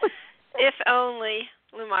 Yes. If only,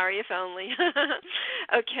 Lumari, if only.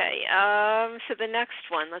 Okay, so the next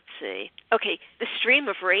one, let's see. Okay, the stream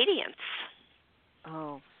of radiance.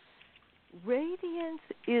 Oh. Radiance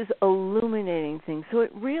is illuminating things. So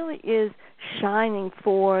it really is shining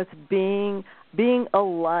forth, being a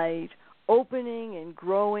light, opening and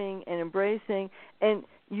growing and embracing. And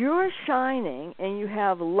you're shining and you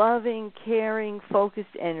have loving, caring,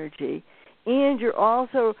 focused energy. And you're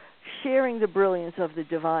also sharing the brilliance of the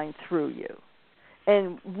divine through you.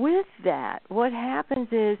 And with that, what happens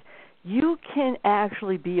is you can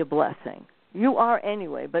actually be a blessing. You are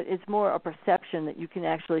anyway, but it's more a perception that you can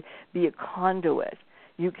actually be a conduit.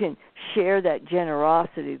 You can share that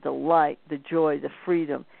generosity, the light, the joy, the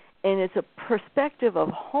freedom. And it's a perspective of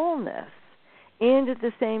wholeness. And at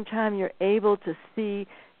the same time, you're able to see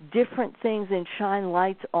different things and shine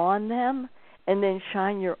lights on them and then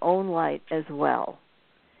shine your own light as well.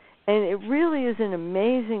 And it really is an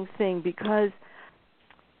amazing thing because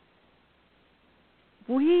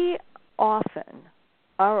we often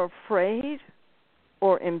are afraid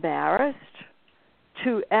or embarrassed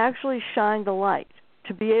to actually shine the light,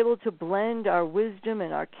 to be able to blend our wisdom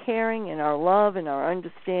and our caring and our love and our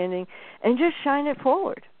understanding and just shine it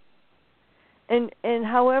forward. And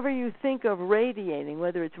however you think of radiating,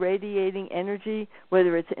 whether it's radiating energy,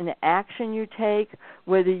 whether it's an action you take,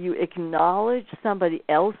 whether you acknowledge somebody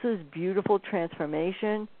else's beautiful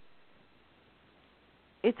transformation,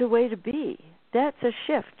 it's a way to be. That's a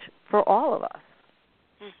shift for all of us.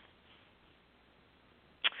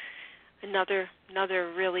 Another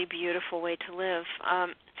really beautiful way to live.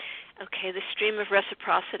 Okay, the stream of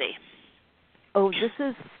reciprocity. Oh, this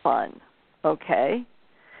is fun. Okay.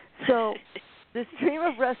 So the stream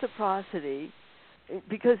of reciprocity,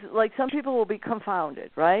 because like some people will be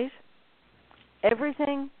confounded, right?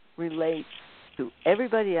 Everything relates to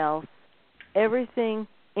everybody else. Everything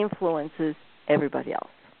influences everybody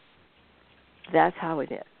else. That's how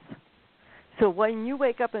it is. So when you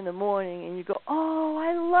wake up in the morning and you go, oh,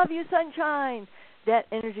 I love you, sunshine, that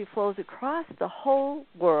energy flows across the whole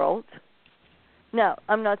world. Now,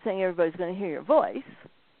 I'm not saying everybody's going to hear your voice,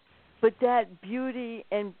 but that beauty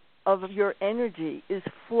and of your energy is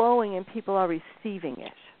flowing and people are receiving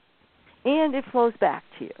it. And it flows back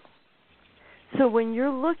to you. So when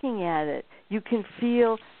you're looking at it, you can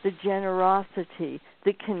feel the generosity,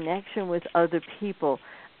 the connection with other people,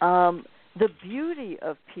 the beauty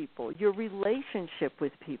of people, your relationship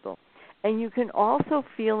with people. And you can also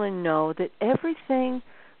feel and know that everything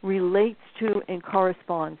relates to and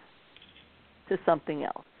corresponds to something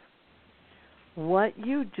else. What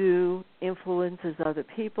you do influences other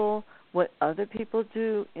people. What other people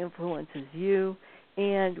do influences you.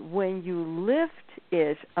 And when you lift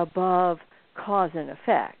it above cause and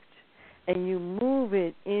effect, and you move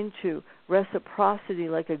it into reciprocity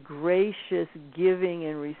like a gracious giving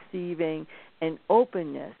and receiving and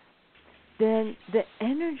openness, then the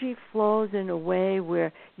energy flows in a way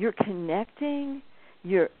where you're connecting,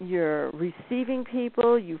 you're receiving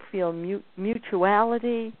people, you feel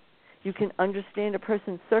mutuality, you can understand a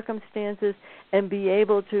person's circumstances and be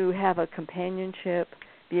able to have a companionship,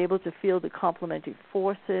 be able to feel the complementary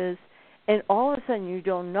forces, and all of a sudden you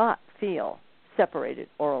do not feel separated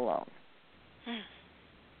or alone.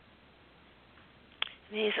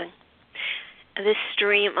 Amazing. This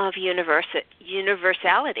stream of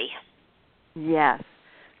universality. Yes.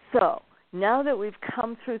 So now that we've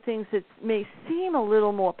come through things that may seem a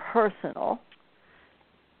little more personal,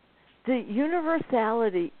 the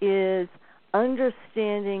universality is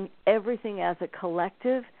understanding everything as a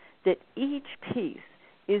collective, that each piece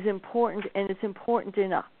is important, and it's important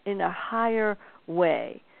in a higher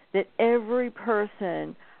way, that every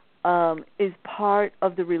person is part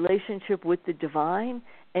of the relationship with the divine,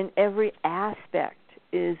 and every aspect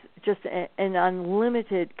is just an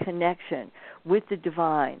unlimited connection with the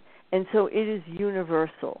divine. And so it is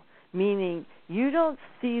universal, meaning you don't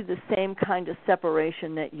see the same kind of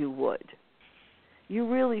separation that you would. You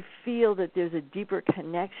really feel that there's a deeper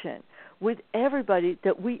connection with everybody,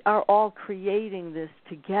 that we are all creating this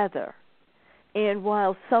together. And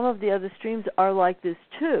while some of the other streams are like this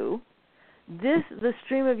too, the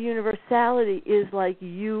stream of universality is like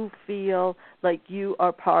you feel like you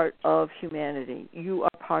are part of humanity. You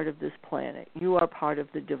are part of this planet. You are part of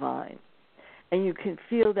the divine. and you can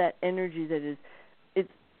feel that energy that is,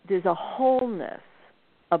 there's a wholeness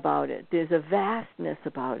about it. There's a vastness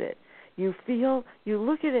about it. You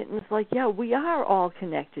look at it and it's like, yeah, we are all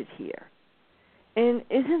connected here. And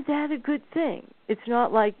isn't that a good thing? It's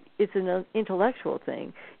not like it's an intellectual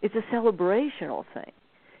thing. It's a celebrational thing.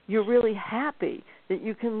 You're really happy that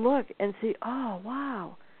you can look and see, oh,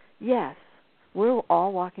 wow, yes, we're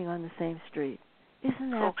all walking on the same street.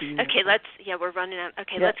 Isn't that beautiful? Okay, we're running out.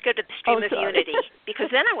 Okay, let's go to the stream of unity, because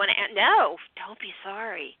then I want to, no, don't be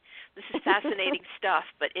sorry. This is fascinating stuff,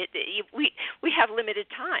 but we have limited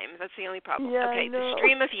time. That's the only problem. Yeah, okay, the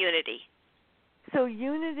stream of unity. So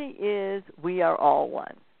unity is we are all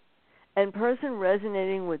one. And person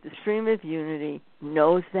resonating with the stream of unity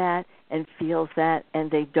knows that and feels that,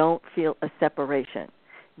 and they don't feel a separation.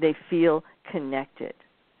 They feel connected.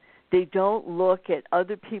 They don't look at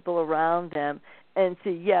other people around them and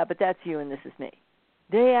say, yeah, but that's you and this is me.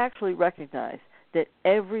 They actually recognize that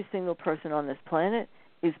every single person on this planet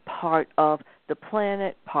is part of the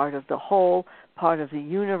planet, part of the whole, part of the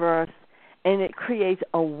universe, and it creates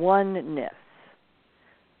a oneness.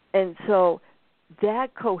 And so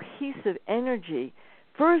that cohesive energy,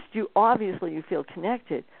 first you feel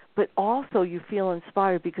connected, but also you feel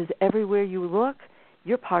inspired because everywhere you look,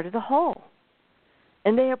 you're part of the whole.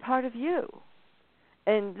 And they are part of you.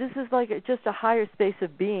 And this is like just a higher space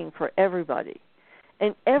of being for everybody.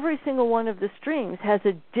 And every single one of the streams has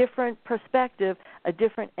a different perspective, a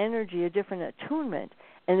different energy, a different attunement,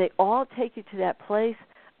 and they all take you to that place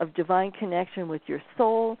of divine connection with your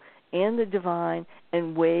soul and the divine,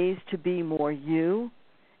 and ways to be more you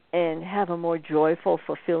and have a more joyful,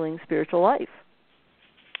 fulfilling spiritual life.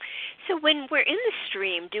 So when we're in the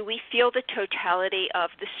stream, do we feel the totality of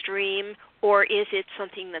the stream, or is it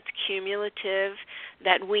something that's cumulative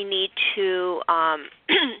that we need to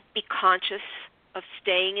be conscious of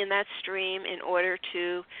staying in that stream in order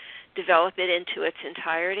to develop it into its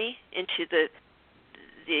entirety, into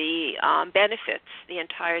the benefits, the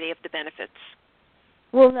entirety of the benefits?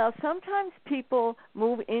 Well, now, sometimes people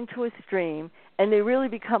move into a stream and they really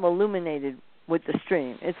become illuminated with the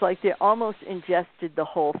stream. It's like they almost ingested the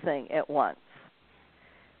whole thing at once.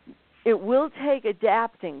 It will take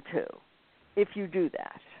adapting to if you do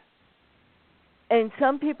that. And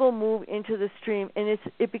some people move into the stream and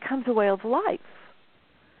it becomes a way of life.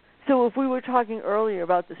 So if we were talking earlier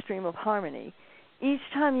about the stream of harmony, each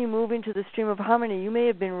time you move into the stream of harmony, you may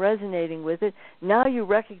have been resonating with it. Now you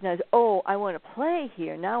recognize, oh, I want to play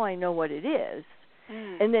here. Now I know what it is.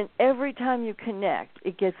 And then every time you connect,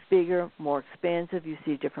 it gets bigger, more expansive. You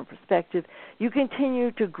see a different perspective. You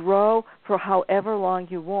continue to grow for however long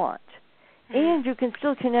you want. And you can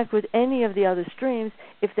still connect with any of the other streams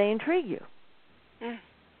if they intrigue you.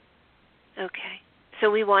 Okay.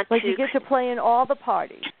 So we want you get to play in all the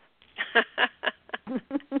parties.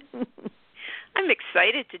 I'm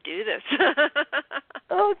excited to do this.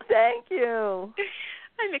 Oh, thank you.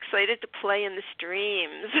 I'm excited to play in the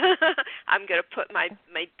streams. I'm going to put my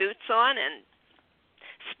boots on and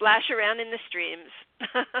splash around in the streams.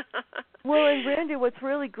 Well, and Randy, what's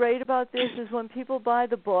really great about this is when people buy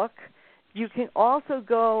the book, you can also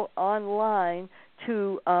go online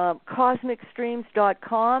to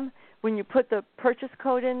cosmicstreams.com. When you put the purchase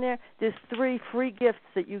code in there, there's 3 free gifts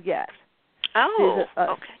that you get. Oh,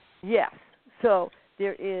 okay. Yes. So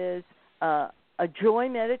there is a joy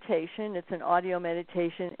meditation. It's an audio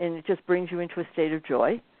meditation, and it just brings you into a state of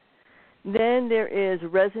joy. Then there is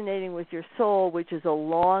resonating with your soul, which is a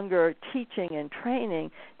longer teaching and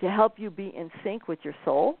training to help you be in sync with your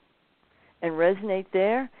soul and resonate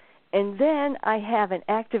there. And then I have an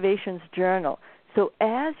activations journal. So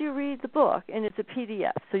as you read the book, and it's a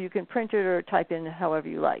PDF, so you can print it or type in however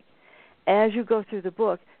you like. As you go through the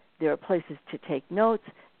book, there are places to take notes.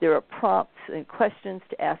 There are prompts and questions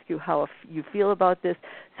to ask you how you feel about this,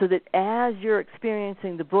 so that as you're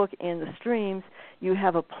experiencing the book and the streams, you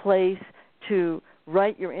have a place to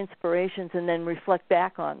write your inspirations and then reflect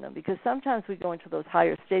back on them. Because sometimes we go into those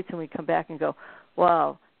higher states and we come back and go,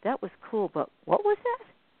 wow, that was cool, but what was that?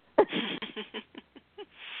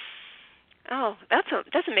 Oh, that's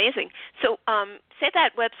amazing. So say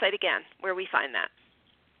that website again, where we find that.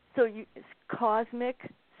 So it's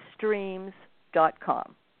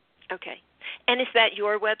cosmicstreams.com. Okay. And is that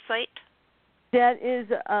your website? That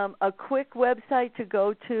is a quick website to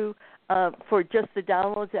go to for just the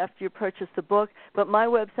downloads after you purchase the book. But my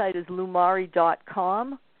website is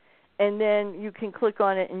lumari.com. And then you can click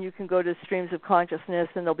on it and you can go to Streams of Consciousness,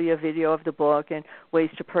 and there'll be a video of the book and ways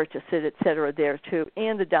to purchase it, et cetera, there too,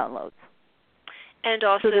 and the downloads. And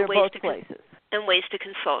also so ways both places. And ways to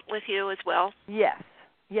consult with you as well? Yes,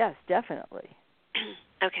 definitely.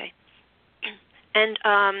 Okay.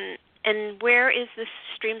 And where is this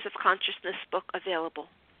Streams of Consciousness book available?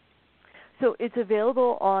 So it's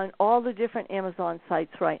available on all the different Amazon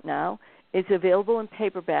sites right now. It's available in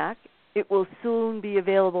paperback. It will soon be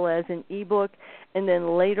available as an ebook, and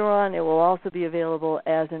then later on it will also be available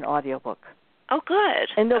as an audiobook. Oh, good.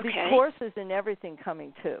 And there'll be courses and everything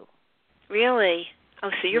coming too. Really? Oh,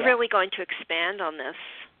 so you're really going to expand on this.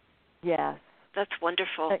 Yes. That's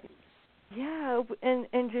wonderful. Yeah,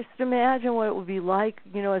 and just imagine what it would be like,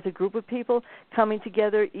 as a group of people coming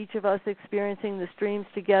together, each of us experiencing the streams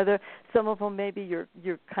together. Some of them maybe your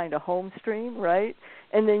kind of home stream, right?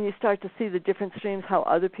 And then you start to see the different streams, how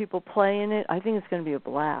other people play in it. I think it's going to be a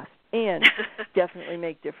blast and definitely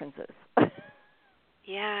make differences.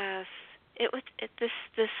 Yes. This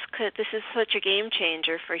is such a game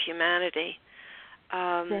changer for humanity.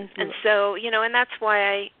 Thank you. And so, and that's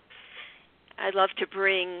why I love to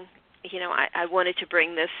bring, I wanted to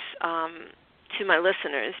bring this to my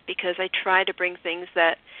listeners, because I try to bring things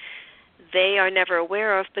that they are never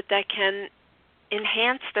aware of, but that can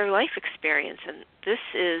enhance their life experience. And this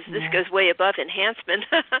goes way above enhancement.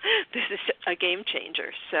 This is a game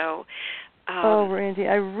changer. So. Randy,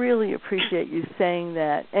 I really appreciate you saying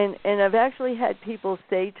that. And I've actually had people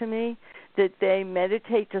say to me that they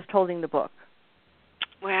meditate just holding the book.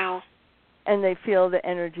 Wow. And they feel the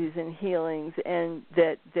energies and healings, and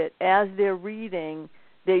that as they're reading,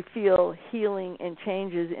 they feel healing and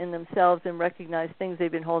changes in themselves and recognize things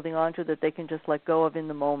they've been holding on to that they can just let go of in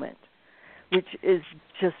the moment, which is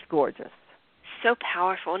just gorgeous. So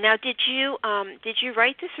powerful. Now, did you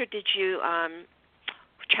write this, or did you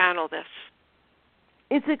channel this?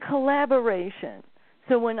 It's a collaboration.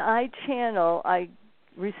 So when I channel, I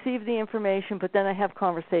receive the information, but then I have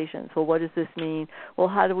conversations. Well, what does this mean? Well,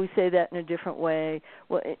 how do we say that in a different way?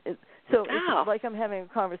 Well, it's like I'm having a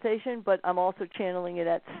conversation, but I'm also channeling it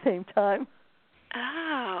at the same time.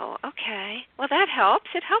 Oh, okay. Well, that helps.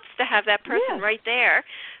 It helps to have that person right there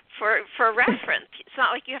for reference. It's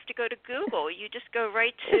not like you have to go to Google. You just go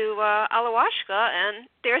right to Alawaska, and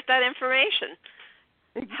there's that information.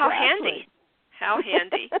 Exactly. How handy. How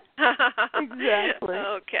handy. Exactly.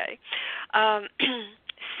 Okay.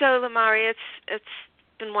 So, Lumari, it's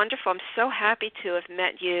been wonderful. I'm so happy to have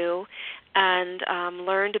met you and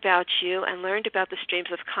learned about you and learned about the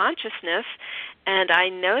streams of consciousness. And I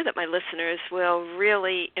know that my listeners will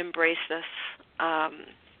really embrace this,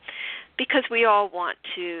 because we all want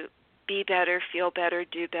to be better, feel better,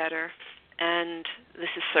 do better. And this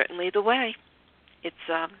is certainly the way. It's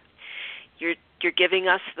you're giving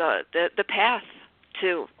us the path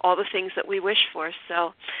to all the things that we wish for.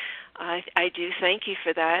 So I do thank you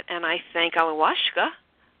for that, and I thank Alawaska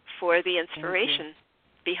for the inspiration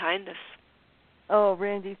behind this. Oh,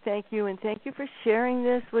 Randy, thank you, and thank you for sharing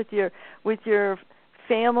this with your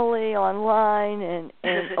family online and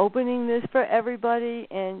opening this for everybody.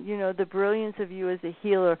 And the brilliance of you as a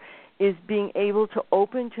healer is being able to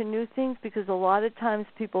open to new things, because a lot of times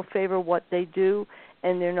people favor what they do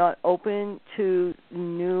and they're not open to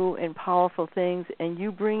new and powerful things. And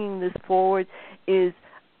you bringing this forward is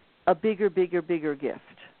a bigger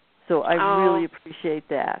gift. So I really appreciate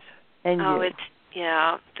that. And you.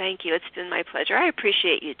 Thank you. It's been my pleasure. I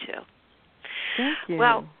appreciate you too. Thank you.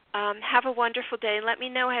 Well, have a wonderful day, and let me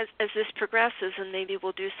know as this progresses, and maybe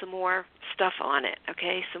we'll do some more stuff on it.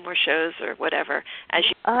 Okay, some more shows or whatever as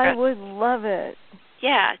you progress. I would love it.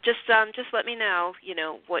 Yeah, just let me know.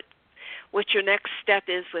 What your next step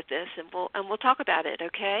is with this, and we'll talk about it.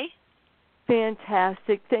 Okay.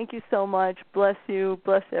 Fantastic. Thank you so much. Bless you.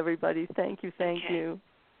 Bless everybody. Thank you. Thank you.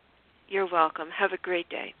 You're welcome. Have a great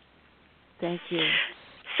day. Thank you.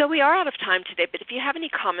 So we are out of time today, but if you have any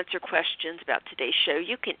comments or questions about today's show,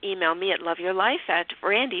 you can email me at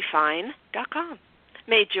loveyourlife@randyfine.com.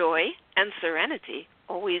 May joy and serenity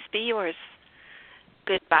always be yours.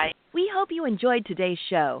 Goodbye. We hope you enjoyed today's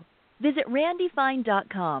show. Visit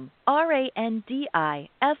randyfine.com,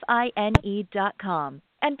 RANDIFINE.com,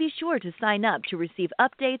 and be sure to sign up to receive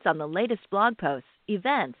updates on the latest blog posts,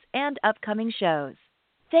 events, and upcoming shows.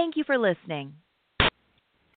 Thank you for listening.